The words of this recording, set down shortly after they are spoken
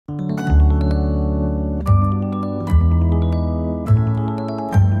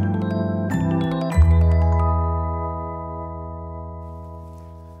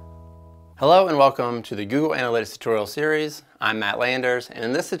Hello and welcome to the Google Analytics tutorial series. I'm Matt Landers, and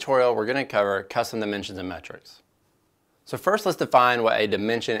in this tutorial we're going to cover custom dimensions and metrics. So first let's define what a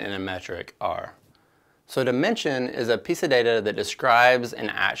dimension and a metric are. So a dimension is a piece of data that describes an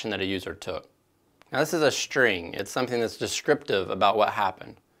action that a user took. Now this is a string. It's something that's descriptive about what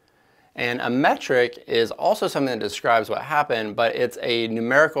happened. And a metric is also something that describes what happened, but it's a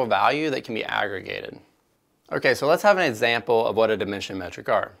numerical value that can be aggregated. Okay, so let's have an example of what a dimension and metric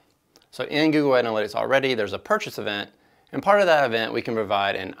are. So in Google Analytics already, there's a purchase event, and part of that event we can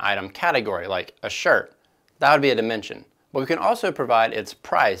provide an item category, like a shirt. That would be a dimension. But we can also provide its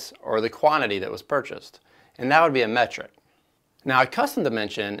price or the quantity that was purchased, and that would be a metric. Now a custom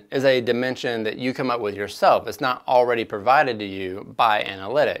dimension is a dimension that you come up with yourself. It's not already provided to you by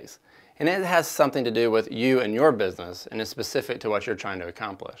analytics, and it has something to do with you and your business, and is specific to what you're trying to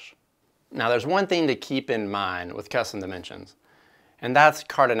accomplish. Now there's one thing to keep in mind with custom dimensions, and that's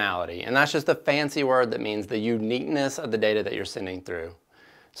cardinality. And that's just a fancy word that means the uniqueness of the data that you're sending through.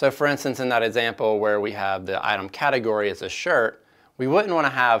 So for instance, in that example where we have the item category, it's a shirt, we wouldn't want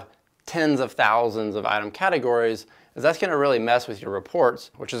to have tens of thousands of item categories, as that's going to really mess with your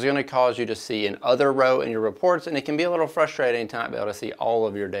reports, which is going to cause you to see an other row in your reports, and it can be a little frustrating to not be able to see all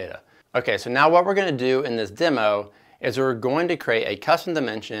of your data. Okay, so now what we're going to do in this demo is we're going to create a custom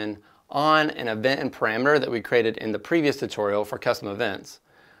dimension on an event and parameter that we created in the previous tutorial for custom events,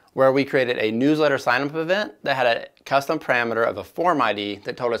 where we created a newsletter sign-up event that had a custom parameter of a form ID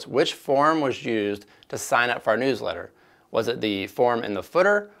that told us which form was used to sign up for our newsletter. Was it the form in the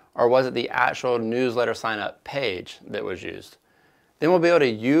footer, or was it the actual newsletter sign-up page that was used? Then we'll be able to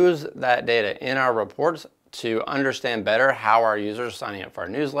use that data in our reports to understand better how our users are signing up for our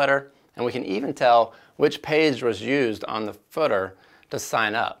newsletter, and we can even tell which page was used on the footer to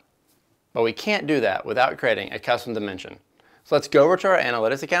sign up. But we can't do that without creating a custom dimension. So let's go over to our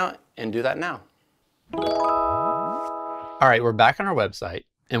analytics account and do that now. All right, we're back on our website,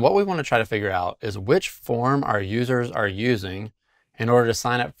 and what we want to try to figure out is which form our users are using in order to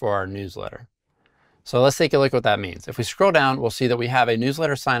sign up for our newsletter. So let's take a look at what that means. If we scroll down, we'll see that we have a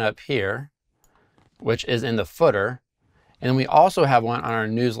newsletter sign up here, which is in the footer, and then we also have one on our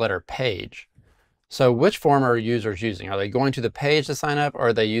newsletter page. So which form are users using? Are they going to the page to sign up, or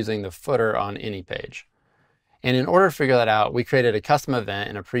are they using the footer on any page? And in order to figure that out, we created a custom event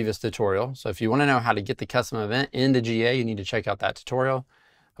in a previous tutorial. So if you want to know how to get the custom event into GA, you need to check out that tutorial.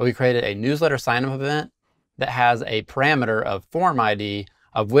 But we created a newsletter sign-up event that has a parameter of form ID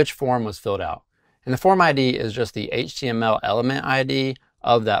of which form was filled out. And the form ID is just the HTML element ID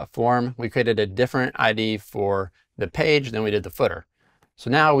of that form. We created a different ID for the page than we did the footer. So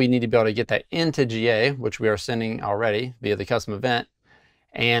now we need to be able to get that into GA, which we are sending already via the custom event.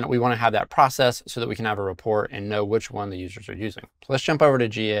 And we want to have that process so that we can have a report and know which one the users are using. So let's jump over to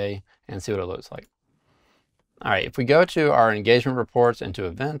GA and see what it looks like. All right, if we go to our engagement reports and to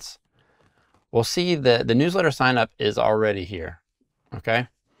events, we'll see that the newsletter sign up is already here, okay?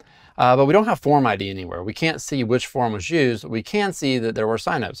 But we don't have form ID anywhere. We can't see which form was used. We can see that there were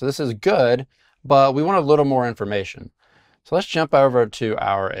signups. So this is good, but we want a little more information. So let's jump over to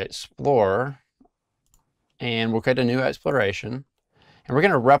our Explorer, and we'll create a new exploration, and we're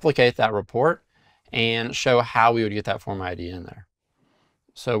going to replicate that report and show how we would get that form ID in there.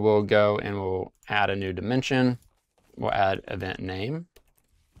 So we'll go and we'll add a new dimension. We'll add event name,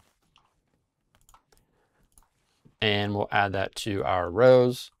 and we'll add that to our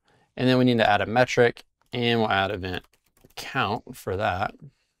rows, and then we need to add a metric, and we'll add event count for that.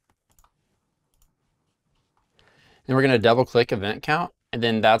 And we're going to double click event count, and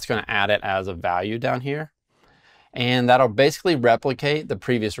then that's going to add it as a value down here. And that'll basically replicate the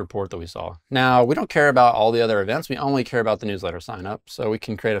previous report that we saw. Now, we don't care about all the other events. We only care about the newsletter sign up. So we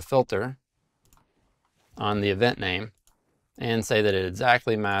can create a filter on the event name and say that it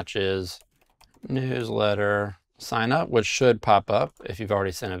exactly matches newsletter sign up, which should pop up if you've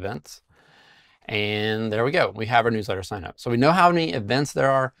already sent events. And there we go. We have our newsletter sign up. So we know how many events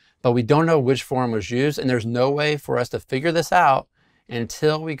there are, but we don't know which form was used, and there's no way for us to figure this out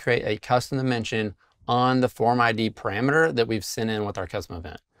until we create a custom dimension on the form ID parameter that we've sent in with our custom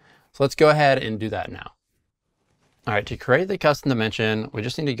event. So let's go ahead and do that now. All right, to create the custom dimension, we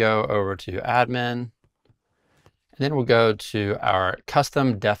just need to go over to admin, and then we'll go to our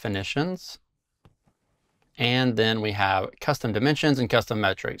custom definitions, and then we have custom dimensions and custom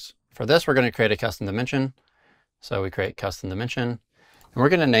metrics. For this, we're going to create a custom dimension. So we create custom dimension, and we're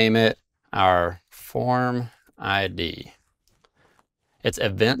going to name it our form ID. It's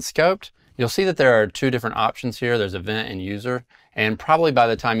event scoped. You'll see that there are two different options here. There's event and user. And probably by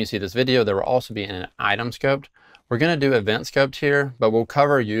the time you see this video, there will also be an item scoped. We're going to do event scoped here, but we'll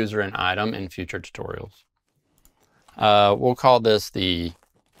cover user and item in future tutorials. We'll call this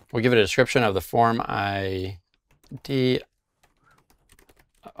we'll give it a description of the form ID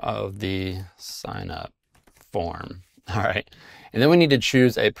of the sign up form. All right. And then we need to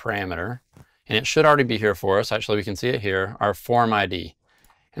choose a parameter, and it should already be here for us. Actually, we can see it here, our form ID.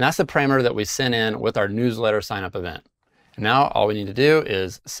 And that's the parameter that we sent in with our newsletter sign up event. And now all we need to do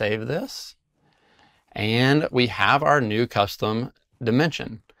is save this, and we have our new custom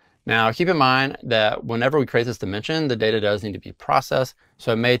dimension. Now, keep in mind that whenever we create this dimension, the data does need to be processed.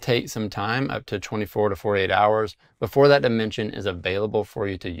 So it may take some time, up to 24 to 48 hours, before that dimension is available for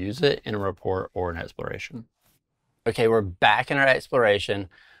you to use it in a report or an exploration. Okay, we're back in our exploration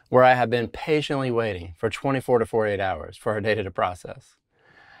where I have been patiently waiting for 24 to 48 hours for our data to process.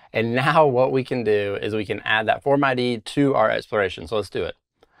 And now what we can do is we can add that form ID to our exploration. So let's do it.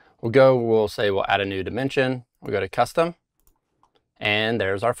 We'll say we'll add a new dimension. We'll go to custom. And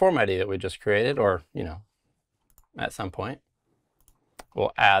there's our form ID that we just created, or, at some point.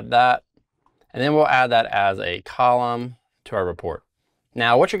 We'll add that. And then we'll add that as a column to our report.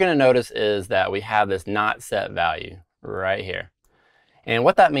 Now, what you're going to notice is that we have this not set value right here. And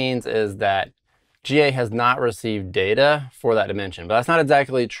what that means is that GA has not received data for that dimension. But that's not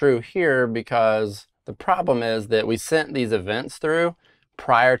exactly true here, because the problem is that we sent these events through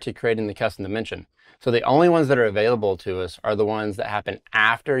prior to creating the custom dimension. So the only ones that are available to us are the ones that happen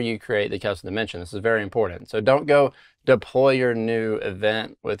after you create the custom dimension. This is very important. So don't go deploy your new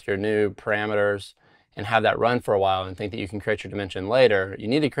event with your new parameters and have that run for a while and think that you can create your dimension later. You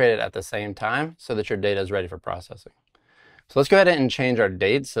need to create it at the same time so that your data is ready for processing. So let's go ahead and change our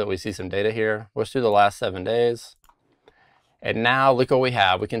dates so that we see some data here. Let's do the last 7 days. And now look what we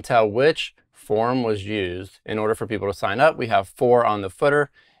have. We can tell which form was used in order for people to sign up. We have 4 on the footer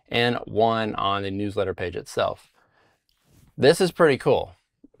and 1 on the newsletter page itself. This is pretty cool.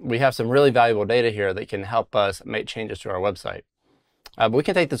 We have some really valuable data here that can help us make changes to our website. But we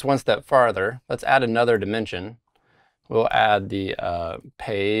can take this one step farther. Let's add another dimension. We'll add the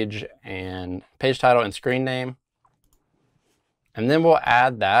page title and screen name. And then we'll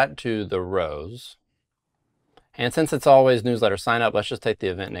add that to the rows. And since it's always newsletter sign up, let's just take the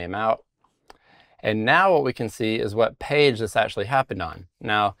event name out. And now what we can see is what page this actually happened on.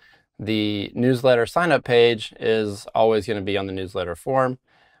 Now, the newsletter sign up page is always going to be on the newsletter form,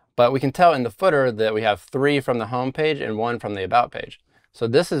 but we can tell in the footer that we have 3 from the home page and 1 from the about page. So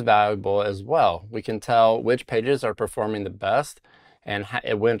this is valuable as well. We can tell which pages are performing the best and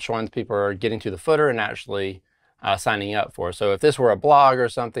which ones people are getting to the footer and actually signing up for. So if this were a blog or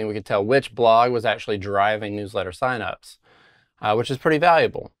something, we could tell which blog was actually driving newsletter signups, which is pretty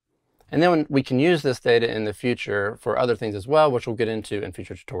valuable. And then we can use this data in the future for other things as well, which we'll get into in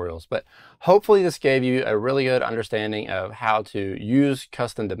future tutorials. But hopefully this gave you a really good understanding of how to use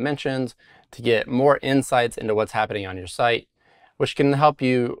custom dimensions to get more insights into what's happening on your site, which can help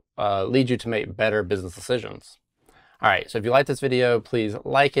you lead you to make better business decisions. All right, so if you like this video, please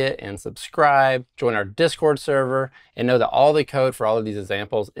like it and subscribe, join our Discord server, and know that all the code for all of these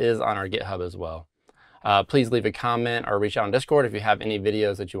examples is on our GitHub as well. Please leave a comment or reach out on Discord if you have any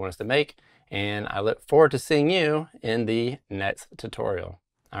videos that you want us to make. And I look forward to seeing you in the next tutorial.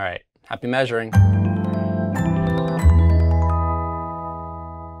 All right, happy measuring.